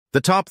The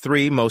top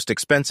 3 most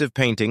expensive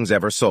paintings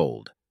ever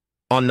sold.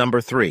 On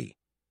number 3.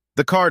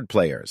 The Card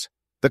Players.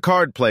 The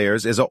Card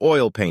Players is an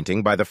oil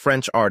painting by the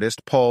French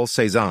artist Paul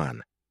Cézanne,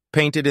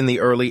 painted in the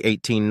early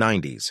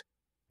 1890s.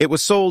 It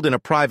was sold in a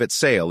private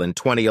sale in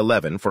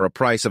 2011 for a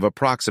price of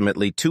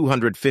approximately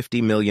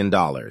 $250 million.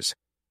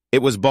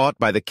 It was bought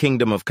by the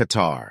Kingdom of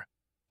Qatar.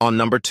 On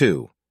number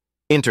 2.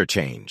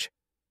 Interchange.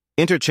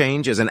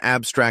 Interchange is an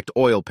abstract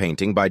oil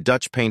painting by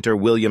Dutch painter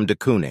William de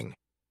Kooning.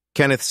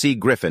 Kenneth C.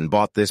 Griffin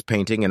bought this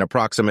painting in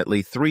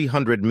approximately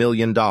 $300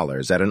 million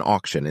at an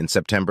auction in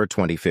September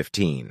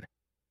 2015.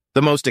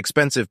 The most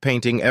expensive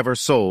painting ever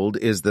sold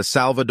is the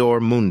Salvator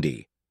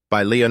Mundi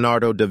by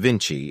Leonardo da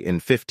Vinci in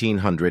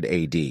 1500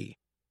 AD.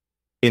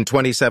 In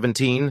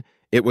 2017,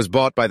 it was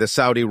bought by the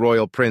Saudi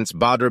royal prince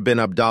Badr bin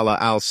Abdallah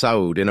Al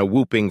Saud in a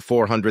whooping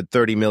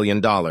 $430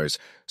 million.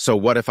 So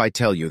what if I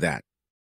tell you that?